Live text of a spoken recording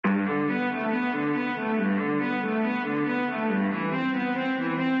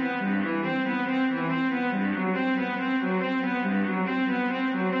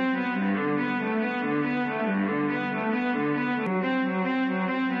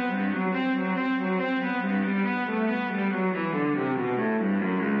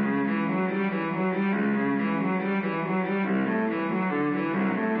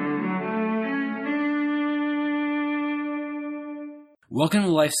Welcome to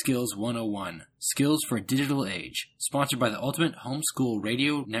Life Skills 101, Skills for a Digital Age, sponsored by the Ultimate Homeschool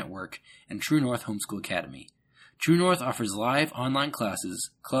Radio Network and True North Homeschool Academy. True North offers live online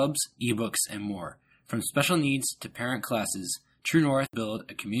classes, clubs, ebooks, and more. From special needs to parent classes, True North build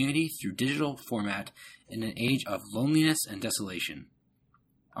a community through digital format in an age of loneliness and desolation.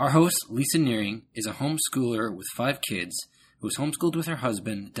 Our host, Lisa Nearing, is a homeschooler with 5 kids who was homeschooled with her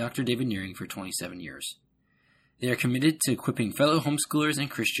husband, Dr. David Nearing, for 27 years. They are committed to equipping fellow homeschoolers and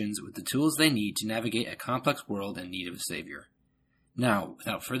Christians with the tools they need to navigate a complex world in need of a Savior. Now,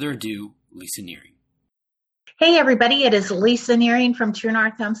 without further ado, Lisa Nearing. Hey everybody, it is Lisa Nearing from True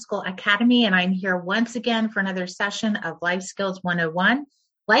North Homeschool Academy, and I'm here once again for another session of Life Skills 101,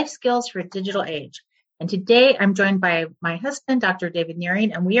 Life Skills for a Digital Age. And today I'm joined by my husband, Dr. David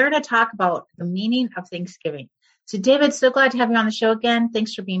Nearing, and we are going to talk about the meaning of Thanksgiving. So David, so glad to have you on the show again.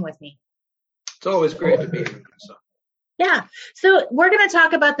 Thanks for being with me. It's always great to be here. Yeah. So we're going to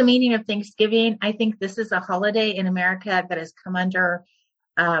talk about the meaning of Thanksgiving. I think this is a holiday in America that has come under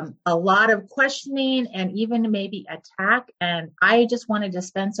a lot of questioning and even maybe attack. And I just wanted to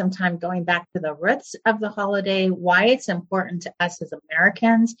spend some time going back to the roots of the holiday, why it's important to us as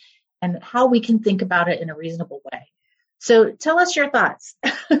Americans, and how we can think about it in a reasonable way. So tell us your thoughts.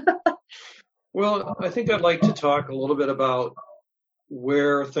 Well, I think I'd like to talk a little bit about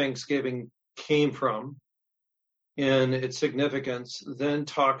where Thanksgiving came from and its significance, then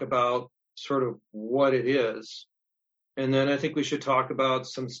talk about sort of what it is. And then I think we should talk about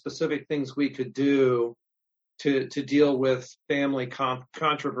some specific things we could do to deal with family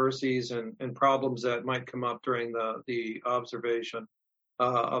controversies and problems that might come up during the observation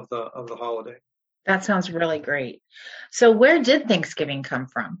of the holiday. That sounds really great. So where did Thanksgiving come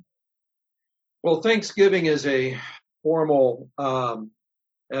from? Well, Thanksgiving as a formal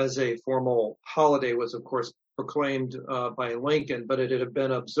holiday was, of course, proclaimed by Lincoln, but it had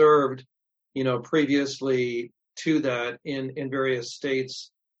been observed, previously to that in various states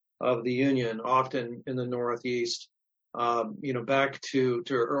of the Union, often in the Northeast, back to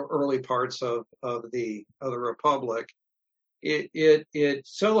early parts of the Republic. It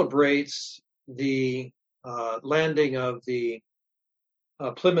celebrates the landing of the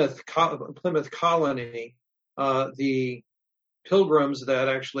Plymouth colony, the Pilgrims that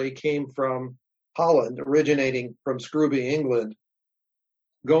actually came from Holland, originating from Scrooby, England,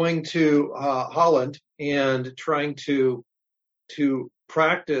 going to Holland and trying to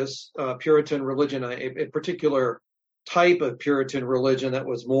practice Puritan religion, a particular type of Puritan religion that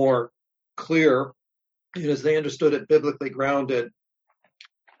was more clear, as they understood it, biblically grounded.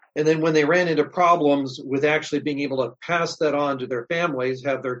 And then when they ran into problems with actually being able to pass that on to their families,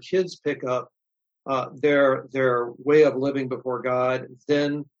 have their kids pick up their way of living before God,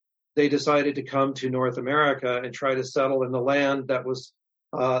 then they decided to come to North America and try to settle in the land that was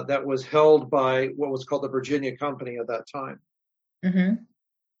held by what was called the Virginia Company at that time. Mm-hmm.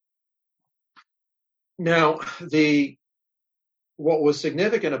 Now, what was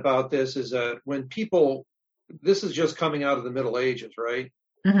significant about this is that this is just coming out of the Middle Ages, right?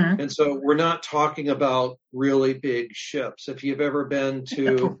 Mm-hmm. And so we're not talking about really big ships. If you've ever been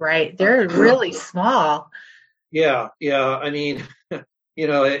to... Right. They're really small. Yeah. I mean,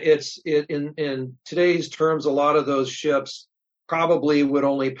 in today's terms, a lot of those ships probably would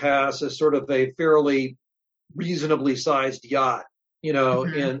only pass as sort of a fairly reasonably sized yacht,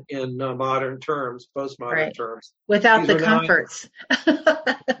 Mm-hmm. in modern terms, postmodern Right. terms. Without the comforts.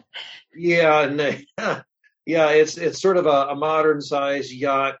 It's sort of a modern sized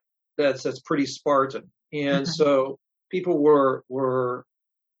yacht that's pretty Spartan. And Mm-hmm. so people were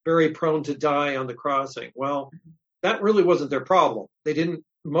very prone to die on the crossing. Well, that really wasn't their problem.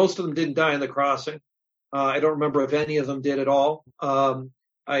 Most of them didn't die on the crossing. I don't remember if any of them did at all.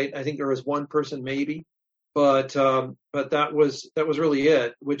 I think there was one person maybe, but that was really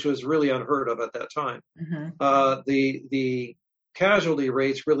it, which was really unheard of at that time. Mm-hmm. The casualty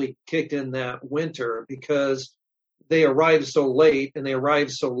rates really kicked in that winter because they arrived so late, and they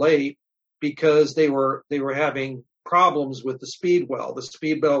arrived so late because they were having problems with the Speedwell. The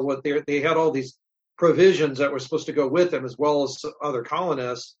Speedwell, they had all these provisions that were supposed to go with them, as well as other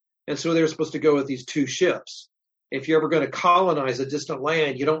colonists, and so they were supposed to go with these 2 ships. If you're ever going to colonize a distant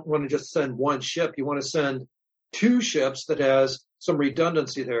land, you don't want to just send 1 ship. You want to send 2 ships that has some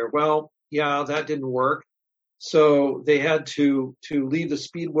redundancy there. Well, yeah, that didn't work. So they had to leave the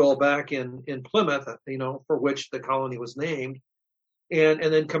Speedwell back in Plymouth, for which the colony was named, and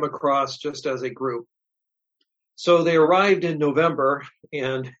then come across just as a group. So they arrived in November,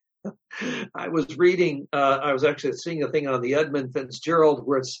 and I was actually seeing a thing on the Edmund Fitzgerald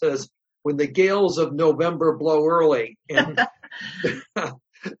where it says, when the gales of November blow early. And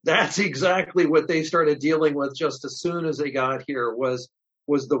That's exactly what they started dealing with just as soon as they got here was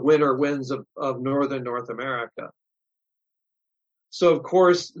the winter winds of northern North America. So of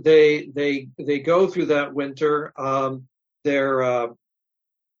course they go through that winter. Their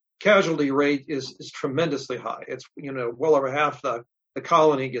casualty rate is tremendously high. It's well over half the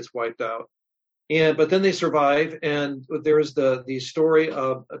colony gets wiped out. But then they survive, and there's the story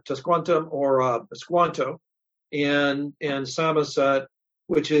of Tisquantum or Squanto and Samoset,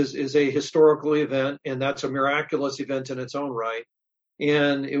 which is a historical event, and that's a miraculous event in its own right.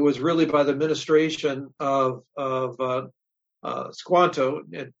 And it was really by the administration of Squanto,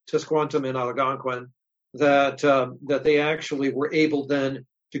 Tisquantum and Algonquin, that they actually were able then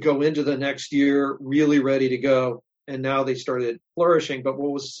to go into the next year really ready to go, and now they started flourishing. But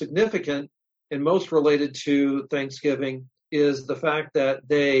what was significant and most related to Thanksgiving is the fact that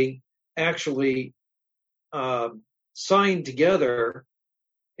they actually signed together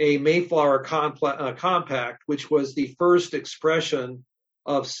a Mayflower Compact, which was the first expression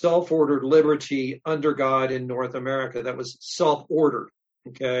of self-ordered liberty under God in North America. That was self-ordered,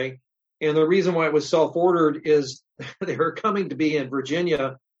 okay? And the reason why it was self-ordered is they were coming to be in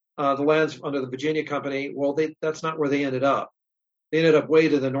Virginia, the lands under the Virginia Company. Well, that's not where they ended up. They ended up way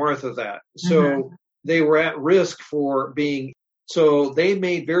to the north of that. So they were at risk for being, so they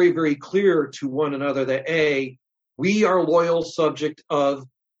made very, very clear to one another that we are loyal subject of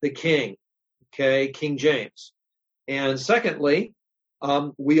the king, okay, King James. And secondly,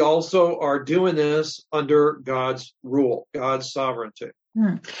 we also are doing this under God's rule, God's sovereignty.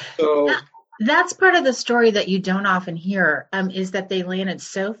 So that's part of the story that you don't often hear, is that they landed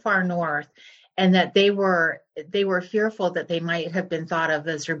so far north and that they were fearful that they might have been thought of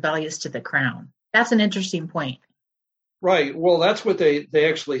as rebellious to the crown. That's an interesting point. Right. Well, that's what they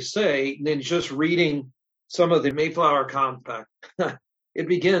actually say. And then just reading some of the Mayflower Compact, it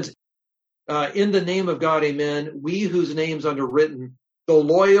begins, in the name of God, amen, we whose names underwritten, the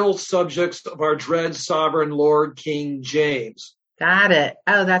loyal subjects of our dread sovereign Lord King James. Got it.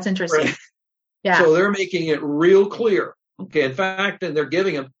 Oh, that's interesting. Right. Yeah. So they're making it real clear. Okay. In fact, and they're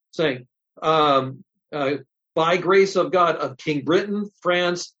giving them, saying, by grace of God, of King Britain,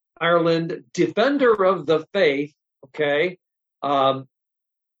 France, Ireland, defender of the faith, okay,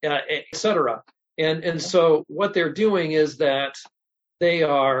 etc. And so what they're doing is that they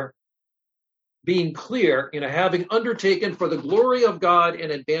are being clear, having undertaken for the glory of God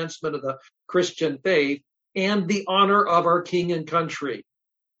and advancement of the Christian faith and the honor of our king and country.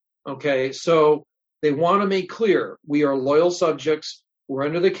 Okay, so they want to make clear we are loyal subjects, we're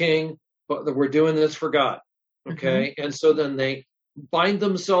under the king, but we're doing this for God. Okay, and so then they bind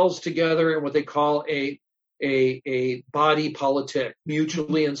themselves together in what they call a body politic,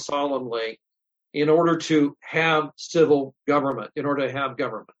 mutually and solemnly, in order to have civil government, in order to have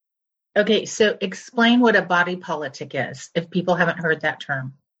government. Okay, so explain what a body politic is, if people haven't heard that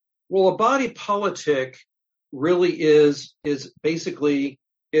term. Well, a body politic really is basically,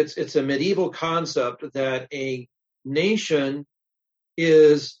 it's a medieval concept that a nation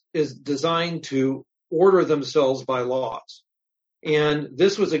is designed to order themselves by laws. And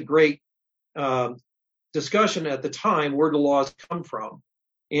this was a great discussion at the time, where do laws come from?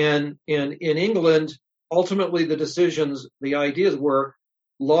 And in England, ultimately the ideas were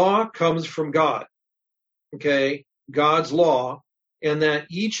law comes from God, okay, God's law, and that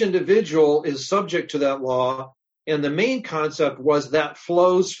each individual is subject to that law. And the main concept was that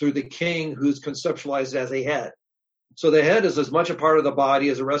flows through the king, who's conceptualized as a head. So the head is as much a part of the body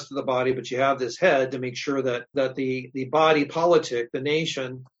as the rest of the body, but you have this head to make sure that the body politic, the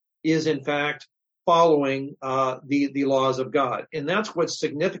nation, is in fact following the laws of God. And that's what's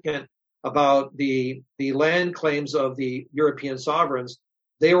significant about the land claims of the European sovereigns.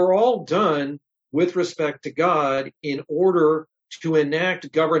 They were all done with respect to God in order to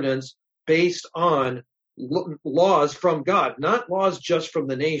enact governance based on laws from God, not laws just from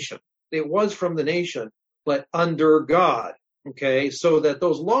the nation. It was from the nation, but under God, okay, so that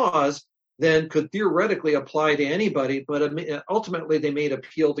those laws then could theoretically apply to anybody, but ultimately they made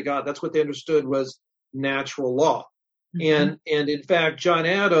appeal to God. That's what they understood was natural law. And in fact, John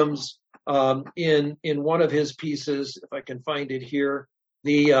Adams, in one of his pieces, if I can find it here,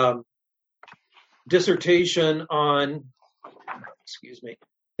 the dissertation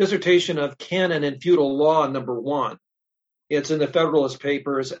of canon and feudal law, #1. It's in the Federalist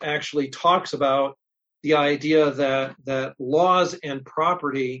Papers, actually talks about the idea that laws and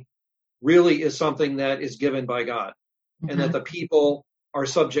property really is something that is given by God, and that the people are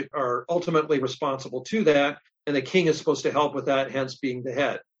ultimately responsible to that, and the king is supposed to help with that, hence being the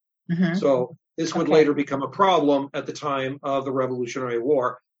head. So This would Okay. later become a problem at the time of the Revolutionary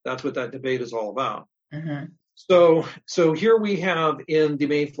War. That's what that debate is all about. Mm-hmm. So here we have in the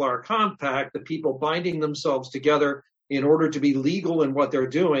Mayflower Compact the people binding themselves together in order to be legal in what they're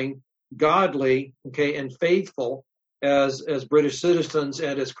doing, godly, okay, and faithful as British citizens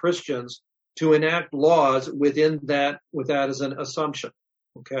and as Christians to enact laws within that, with that as an assumption,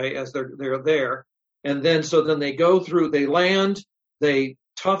 okay, as they're there. And then they go through, they land, they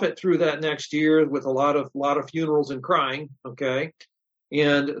tough it through that next year with a lot of funerals and crying, okay?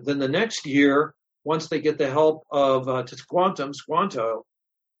 And then the next year, once they get the help of Squanto,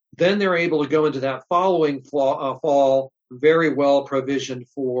 then they're able to go into that following fall very well provisioned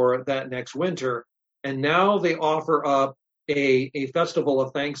for that next winter. And now they offer up a festival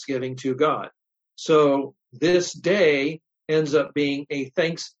of Thanksgiving to God. So this day ends up being a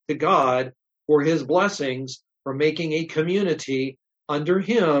thanks to God for his blessings for making a community under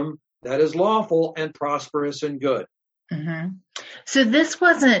him that is lawful and prosperous and good. Mm-hmm. So this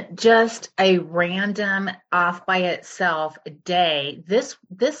wasn't just a random off by itself day. This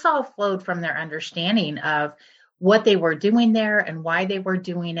all flowed from their understanding of what they were doing there and why they were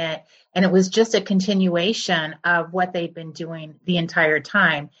doing it. And it was just a continuation of what they'd been doing the entire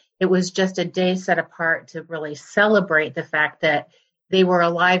time. It was just a day set apart to really celebrate the fact that they were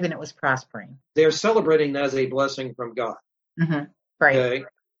alive and it was prospering. They're celebrating as a blessing from God. Mm-hmm. Right. Okay?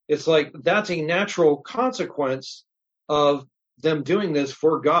 It's like that's a natural consequence of them doing this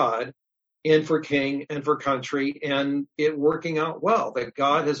for God and for king and for country, and it working out well, that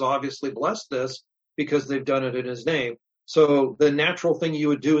God has obviously blessed this because they've done it in his name. So the natural thing you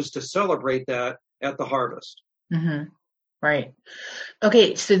would do is to celebrate that at the harvest. Mm-hmm. Right.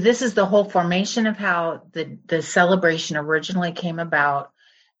 Okay, so this is the whole formation of how the celebration originally came about.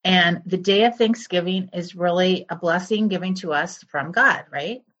 And the day of Thanksgiving is really a blessing given to us from God,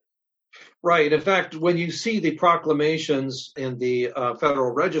 right? Right. In fact, when you see the proclamations in the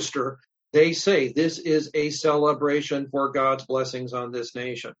Federal Register, they say this is a celebration for God's blessings on this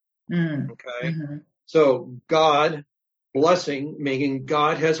nation. Okay. Mm-hmm. So God blessing, meaning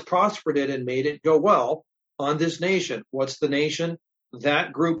God has prospered it and made it go well on this nation. What's the nation?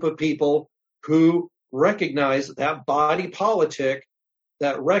 That group of people who recognize that body politic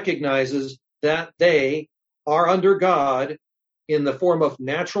that recognizes that they are under God in the form of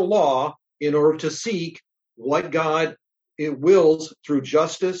natural law in order to seek what God it wills through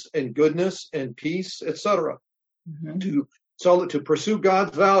justice and goodness and peace, etc. Mm-hmm. To pursue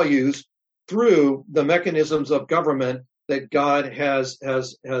God's values through the mechanisms of government that God has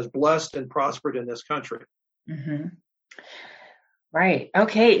blessed and prospered in this country. Mm-hmm. Right.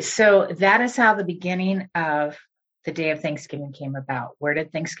 Okay. So that is how the beginning of the day of Thanksgiving came about. Where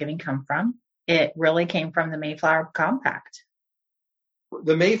did Thanksgiving come from? It really came from the Mayflower Compact.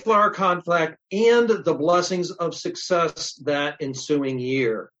 The Mayflower Compact and the blessings of success that ensuing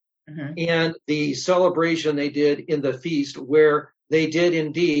year. Mm-hmm. And the celebration they did in the feast where they did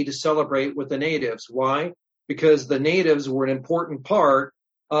indeed celebrate with the natives. Why? Because the natives were an important part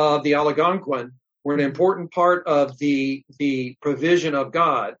of the Algonquin, were an important part of the provision of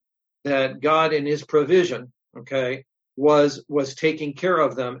God, that God in his provision, okay, was taking care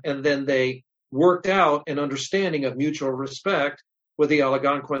of them. And then they worked out an understanding of mutual respect with the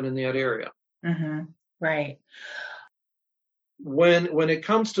Algonquin in that area. Mm-hmm. Right. When it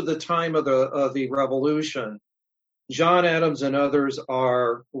comes to the time of the Revolution, John Adams and others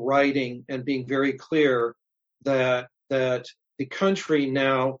are writing and being very clear that the country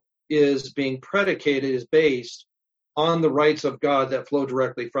now is being predicated, is based on the rights of God that flow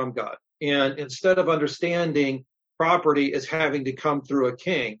directly from God. And instead of understanding property as having to come through a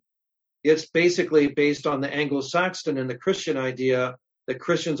king, it's basically based on the Anglo-Saxon and the Christian idea that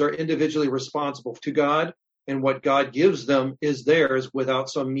Christians are individually responsible to God, and what God gives them is theirs without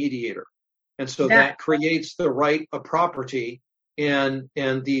some mediator. And so that creates the right of property and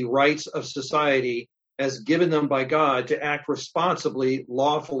the rights of society as given them by God to act responsibly,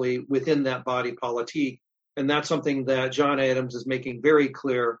 lawfully within that body politique. And that's something that John Adams is making very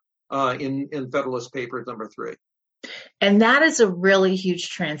clear in Federalist Papers number 3. And that is a really huge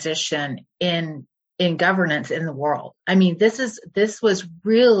transition in governance in the world. I mean, this was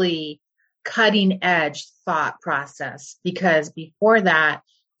really cutting edge thought process, because before that,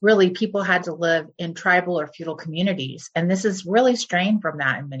 really people had to live in tribal or feudal communities. And this is really strained from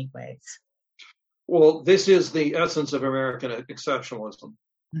that in many ways. Well, this is the essence of American exceptionalism.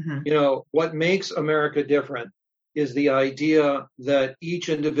 Mm-hmm. You know, what makes America different is the idea that each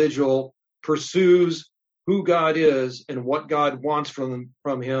individual pursues who God is and what God wants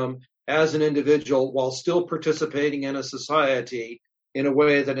from him as an individual while still participating in a society in a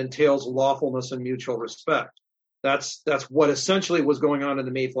way that entails lawfulness and mutual respect. That's what essentially was going on in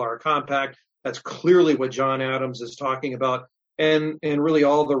the Mayflower Compact. That's clearly what John Adams is talking about, and really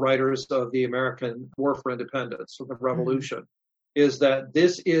all the writers of the American War for Independence, or the Revolution, is that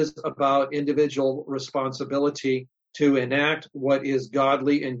this is about individual responsibility to enact what is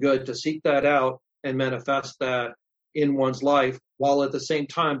godly and good, to seek that out and manifest that in one's life, while at the same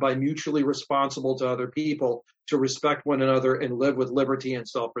time by mutually responsible to other people, to respect one another and live with liberty and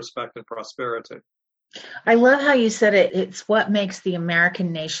self-respect and prosperity. I love how you said it. It's what makes the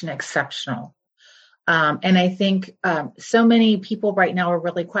American nation exceptional. And I think so many people right now are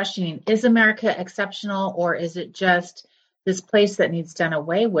really questioning, is America exceptional, or is it just this place that needs done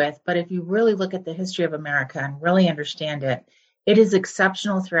away with? But if you really look at the history of America and really understand it, it is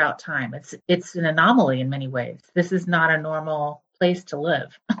exceptional throughout time. It's an anomaly in many ways. This is not a normal place to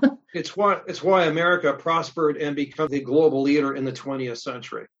live. It's why America prospered and became the global leader in the 20th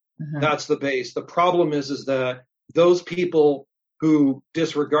century. Mm-hmm. That's the base. The problem is that those people who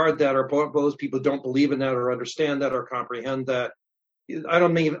disregard that, or those people who don't believe in that or understand that or comprehend that, I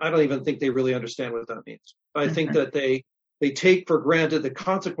don't even think they really understand what that means. I think that they take for granted the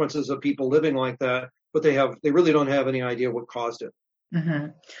consequences of people living like that, but they really don't have any idea what caused it. Mm-hmm.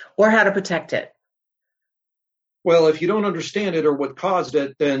 Or how to protect it. Well, if you don't understand it or what caused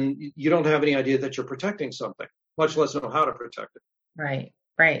it, then you don't have any idea that you're protecting something, much less know how to protect it. Right.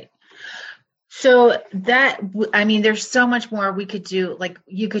 So there's so much more we could do. Like,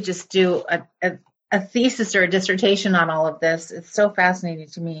 you could just do a thesis or a dissertation on all of this. It's so fascinating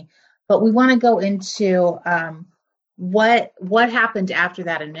to me. But we want to go into what happened after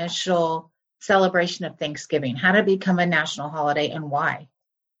that initial celebration of Thanksgiving. How did it become a national holiday, and why?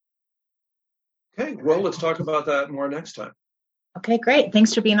 Okay, well, let's talk about that more next time. Okay, great.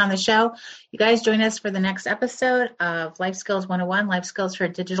 Thanks for being on the show. You guys join us for the next episode of Life Skills 101, Life Skills for a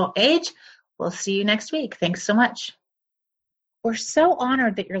Digital Age. We'll see you next week. Thanks so much. We're so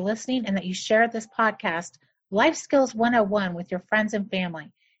honored that you're listening and that you share this podcast, Life Skills 101, with your friends and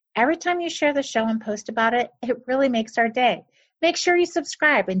family. Every time you share the show and post about it, it really makes our day. Make sure you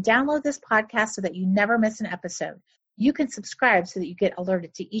subscribe and download this podcast so that you never miss an episode. You can subscribe so that you get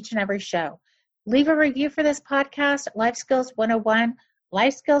alerted to each and every show. Leave a review for this podcast, Life Skills 101,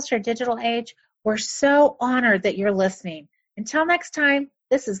 Life Skills for Digital Age. We're so honored that you're listening. Until next time,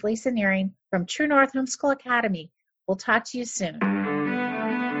 this is Lisa Nearing from True North Homeschool Academy. We'll talk to you soon.